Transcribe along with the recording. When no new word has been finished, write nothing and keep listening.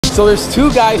So there's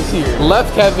two guys here.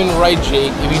 Left Kevin, right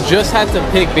Jake. If you just had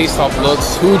to pick based off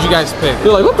looks, who would you guys pick?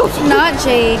 You're like, what the fuck? Not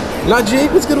Jake. Not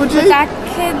Jake? What's good with Jake? That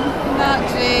kid. Not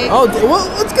Jake. Oh,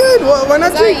 what's good? Why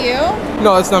not Jake? Is that you?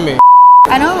 No, that's not me.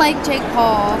 I don't like Jake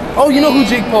Paul. Oh, you know who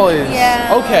Jake Paul is?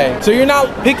 Yeah. Okay, so you're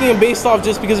not picking him based off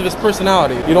just because of his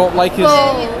personality. You don't like his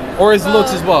or his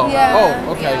looks as well. Yeah.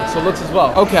 Oh, okay. So looks as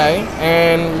well. Okay.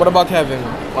 And what about Kevin?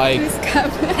 Like, Who's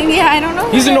Kevin? Yeah, I don't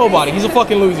know. he's a nobody. He's a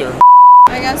fucking loser.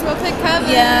 I guess we'll pick Kevin.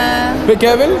 Yeah. Pick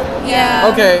Kevin? Yeah.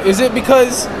 Okay. Is it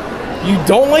because you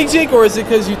don't like Jake, or is it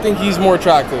because you think he's more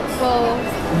attractive?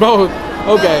 Both. Both.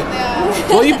 Okay. Yeah.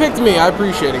 Well, you picked me. I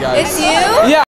appreciate it, guys. It's you? Yeah.